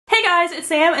guys, it's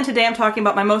Sam, and today I'm talking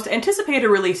about my most anticipated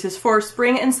releases for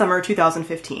spring and summer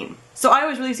 2015. So I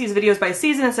always release these videos by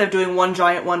season instead of doing one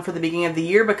giant one for the beginning of the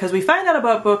year because we find out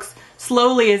about books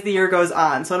slowly as the year goes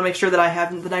on. So I want to make sure that I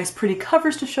have the nice pretty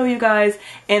covers to show you guys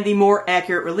and the more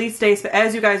accurate release dates. But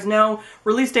as you guys know,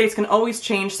 release dates can always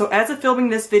change. So as of filming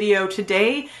this video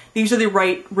today, these are the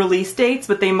right release dates,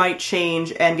 but they might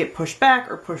change and get pushed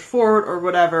back or pushed forward or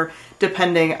whatever,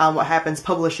 depending on what happens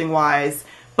publishing wise.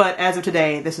 But as of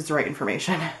today, this is the right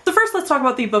information. So first, let's talk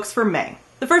about the books for May.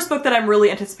 The first book that I'm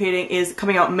really anticipating is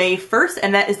coming out May 1st,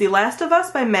 and that is The Last of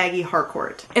Us by Maggie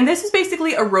Harcourt. And this is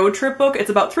basically a road trip book. It's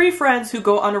about 3 friends who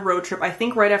go on a road trip, I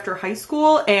think right after high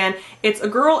school, and it's a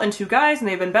girl and 2 guys, and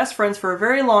they've been best friends for a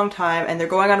very long time, and they're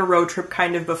going on a road trip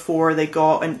kind of before they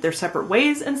go in their separate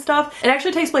ways and stuff. It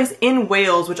actually takes place in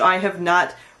Wales, which I have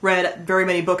not read very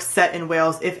many books set in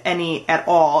Wales, if any at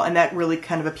all, and that really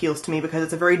kind of appeals to me because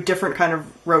it's a very different kind of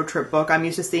road trip book. I'm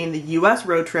used to seeing the US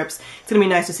road trips. It's gonna be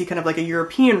nice to see kind of like a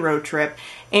European road trip,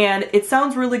 and it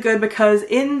sounds really good because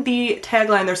in the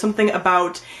tagline there's something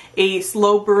about a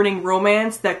slow burning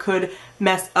romance that could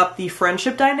mess up the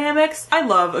friendship dynamics. I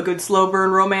love a good slow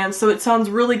burn romance, so it sounds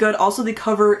really good. Also, the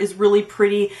cover is really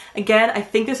pretty. Again, I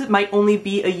think this might only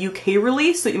be a UK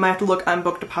release, so you might have to look on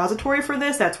Book Depository for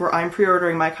this. That's where I'm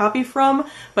pre-ordering my copy from,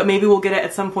 but maybe we'll get it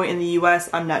at some point in the US.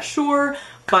 I'm not sure,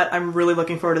 but I'm really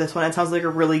looking forward to this one. It sounds like a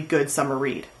really good summer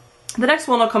read. The next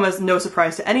one will come as no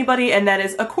surprise to anybody, and that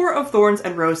is A Court of Thorns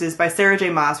and Roses by Sarah J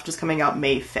Maas, which is coming out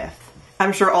May 5th.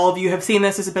 I'm sure all of you have seen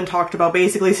this. This has been talked about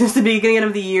basically since the beginning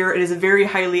of the year. It is a very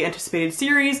highly anticipated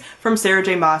series from Sarah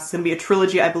J Maas. It's going to be a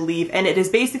trilogy, I believe, and it is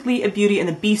basically a Beauty and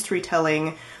the Beast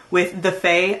retelling with the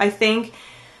Fae, I think.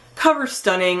 Cover's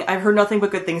stunning. I've heard nothing but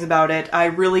good things about it. I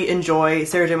really enjoy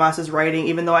Sarah J Maas's writing,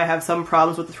 even though I have some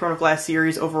problems with the Throne of Glass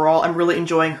series overall. I'm really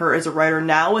enjoying her as a writer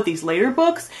now with these later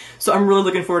books, so I'm really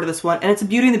looking forward to this one. And it's a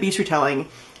Beauty and the Beast retelling.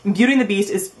 Beauty and the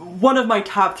Beast is one of my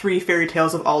top 3 fairy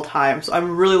tales of all time, so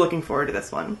I'm really looking forward to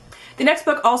this one. The next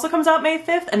book also comes out May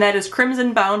 5th, and that is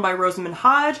Crimson Bound by Rosamund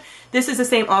Hodge. This is the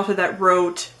same author that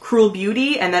wrote Cruel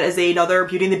Beauty, and that is another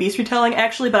Beauty and the Beast retelling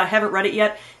actually, but I haven't read it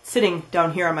yet. It's sitting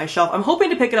down here on my shelf. I'm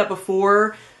hoping to pick it up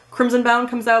before Crimson Bound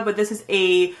comes out, but this is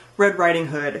a Red Riding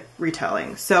Hood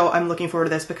retelling, so I'm looking forward to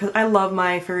this because I love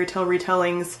my fairy tale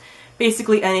retellings.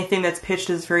 Basically anything that's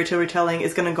pitched as fairy tale retelling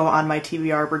is going to go on my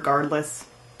TBR regardless.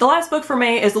 The last book for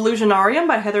May is Illusionarium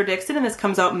by Heather Dixon, and this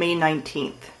comes out May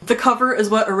 19th. The cover is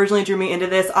what originally drew me into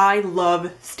this. I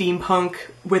love steampunk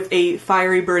with a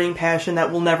fiery burning passion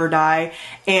that will never die,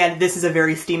 and this is a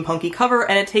very steampunky cover,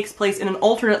 and it takes place in an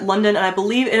alternate London, and I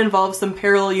believe it involves some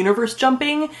parallel universe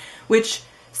jumping, which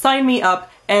sign me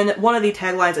up, and one of the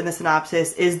taglines in the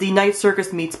synopsis is The Night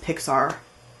Circus Meets Pixar.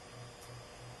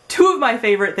 2 of my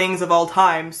favorite things of all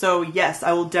time, so yes,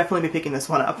 I will definitely be picking this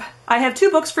one up. I have 2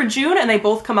 books for June, and they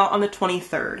both come out on the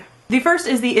 23rd. The first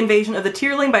is The Invasion of the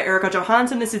Tierling by Erica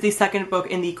Johansson. This is the second book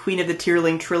in the Queen of the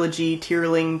Tierling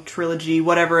trilogy,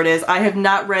 whatever it is. I have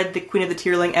not read the Queen of the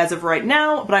Tierling as of right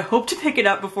now, but I hope to pick it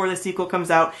up before the sequel comes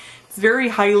out. It's very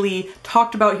highly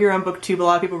talked about here on BookTube. A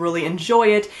lot of people really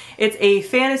enjoy it. It's a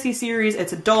fantasy series,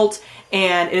 it's adult,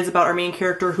 and it is about our main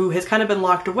character who has kind of been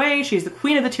locked away. She's the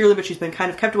Queen of the Tierling, but she's been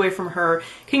kind of kept away from her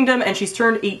kingdom, and she's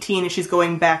turned 18 and she's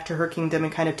going back to her kingdom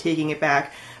and kind of taking it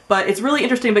back. But it's really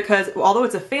interesting because although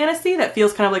it's a fantasy that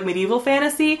feels kind of like medieval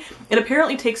fantasy, it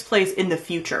apparently takes place in the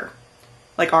future.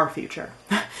 Like our future.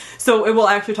 So it will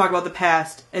actually talk about the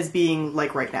past as being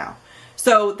like right now.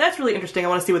 So that's really interesting. I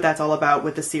want to see what that's all about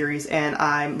with the series, and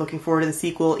I'm looking forward to the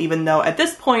sequel, even though at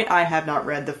this point I have not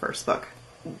read the first book.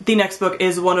 The next book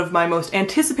is one of my most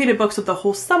anticipated books of the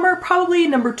whole summer, probably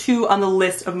number 2 on the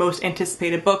list of most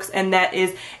anticipated books, and that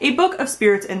is A Book of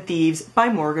Spirits and Thieves by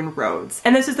Morgan Rhodes.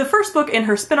 And this is the first book in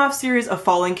her spin-off series of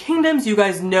Falling Kingdoms. You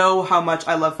guys know how much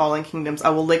I love Falling Kingdoms. I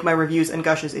will link my reviews and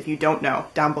gushes if you don't know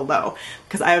down below,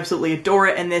 because I absolutely adore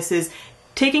it, and this is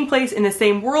taking place in the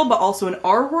same world but also in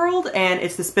our world, and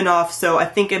it's the spin-off, so I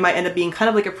think it might end up being kind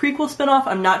of like a prequel spin-off.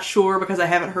 I'm not sure because I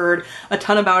haven't heard a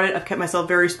ton about it. I've kept myself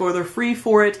very spoiler free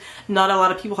for it. Not a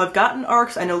lot of people have gotten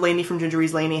arcs. I know Lainey from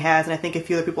Gingery's Lainey has, and I think a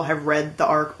few other people have read the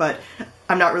arc, but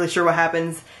I'm not really sure what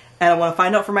happens, and I want to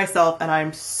find out for myself, and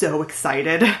I'm so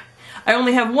excited. I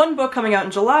only have 1 book coming out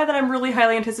in July that I'm really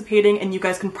highly anticipating, and you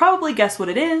guys can probably guess what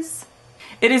it is.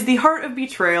 It is The Heart of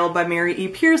Betrayal by Mary E.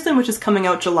 Pearson, which is coming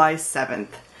out July 7th.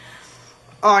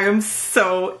 I am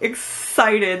so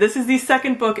excited. This is the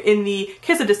second book in the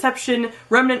Kiss of Deception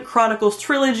Remnant Chronicles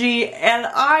trilogy, and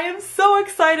I am so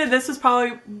excited. This is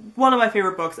probably one of my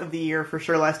favorite books of the year for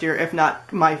sure last year, if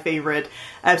not my favorite.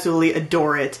 I absolutely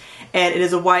adore it. And it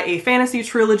is a YA fantasy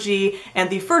trilogy, and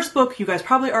the first book you guys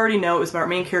probably already know is about our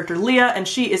main character Leah, and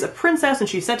she is a princess and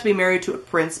she's set to be married to a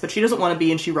prince, but she doesn't want to be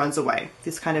and she runs away.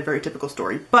 This kind of very typical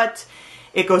story. But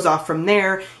it goes off from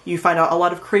there. You find out a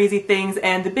lot of crazy things,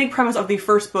 and the big premise of the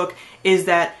first book is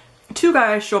that two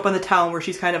guys show up in the town where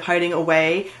she's kind of hiding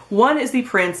away. One is the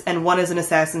prince and one is an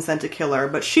assassin sent to kill her,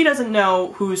 but she doesn't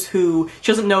know who's who. She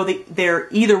doesn't know that they're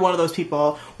either one of those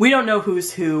people. We don't know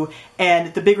who's who,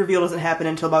 and the big reveal doesn't happen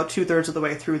until about 2/3 of the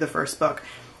way through the first book.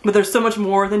 But there's so much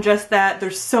more than just that.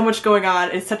 There's so much going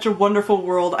on. It's such a wonderful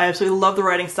world. I absolutely love the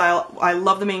writing style. I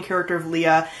love the main character of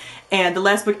Leah. And the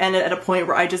last book ended at a point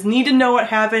where I just need to know what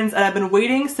happens, and I've been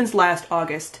waiting since last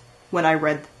August when I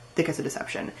read The Kiss of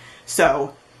Deception.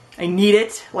 So I need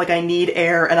it, like I need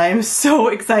air, and I am so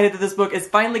excited that this book is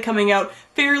finally coming out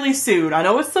fairly soon. I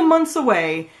know it's some months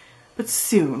away, but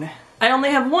soon. I only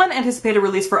have one anticipated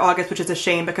release for August, which is a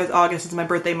shame because August is my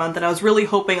birthday month, and I was really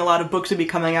hoping a lot of books would be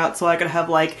coming out so I could have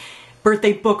like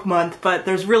birthday book month, but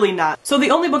there's really not. So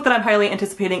the only book that I'm highly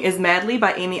anticipating is Madly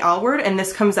by Amy Allward, and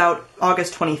this comes out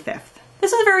August 25th.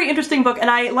 This is a very interesting book,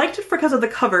 and I liked it because of the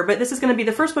cover, but this is going to be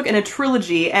the first book in a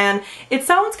trilogy, and it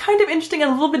sounds kind of interesting and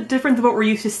a little bit different than what we're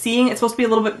used to seeing. It's supposed to be a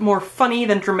little bit more funny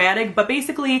than dramatic, but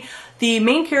basically the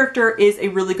main character is a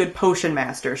really good potion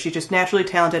master. She's just naturally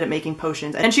talented at making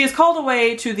potions, and she is called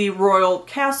away to the royal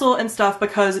castle and stuff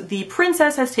because the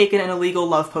princess has taken an illegal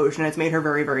love potion and it's made her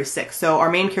very, very sick. So our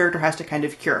main character has to kind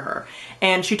of cure her.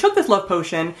 And she took this love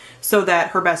potion so that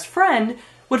her best friend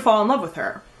would fall in love with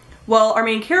her. Well, our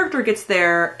main character gets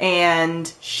there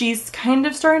and she's kind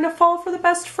of starting to fall for the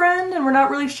best friend and we're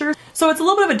not really sure. So it's a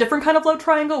little bit of a different kind of love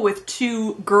triangle with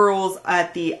two girls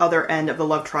at the other end of the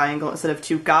love triangle instead of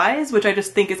two guys, which I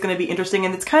just think is going to be interesting,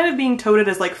 and it's kind of being touted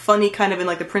as like funny kind of in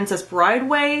like the Princess Bride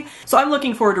way. So I'm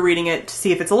looking forward to reading it to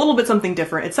see if it's a little bit something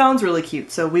different. It sounds really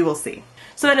cute, so we will see.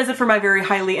 So that is it for my very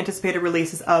highly anticipated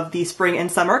releases of the spring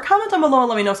and summer. Comment down below and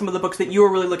let me know some of the books that you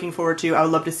are really looking forward to. I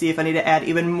would love to see if I need to add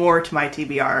even more to my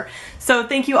TBR. So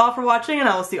thank you all for watching, and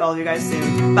I will see all of you guys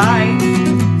soon. Bye!